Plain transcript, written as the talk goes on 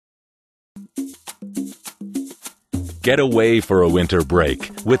Get away for a winter break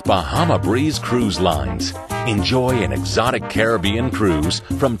with Bahama Breeze Cruise Lines. Enjoy an exotic Caribbean cruise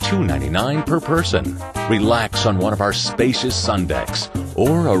from $2.99 per person. Relax on one of our spacious sun decks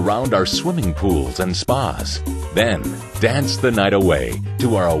or around our swimming pools and spas. Then, dance the night away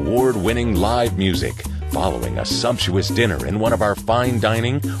to our award-winning live music following a sumptuous dinner in one of our fine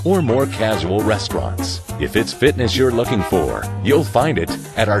dining or more casual restaurants. If it's fitness you're looking for, you'll find it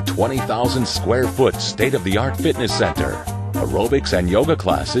at our 20,000 square foot state-of-the-art fitness center. Aerobics and yoga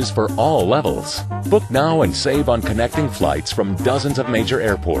classes for all levels. Book now and save on connecting flights from dozens of major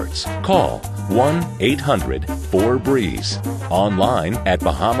airports. Call 1-800-4BREEZE. Online at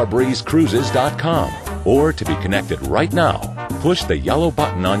bahamabreezecruises.com. Or to be connected right now, push the yellow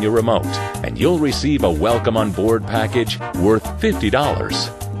button on your remote and you'll receive a welcome on board package worth $50.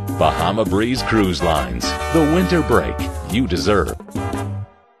 Bahama Breeze Cruise Lines, the winter break you deserve.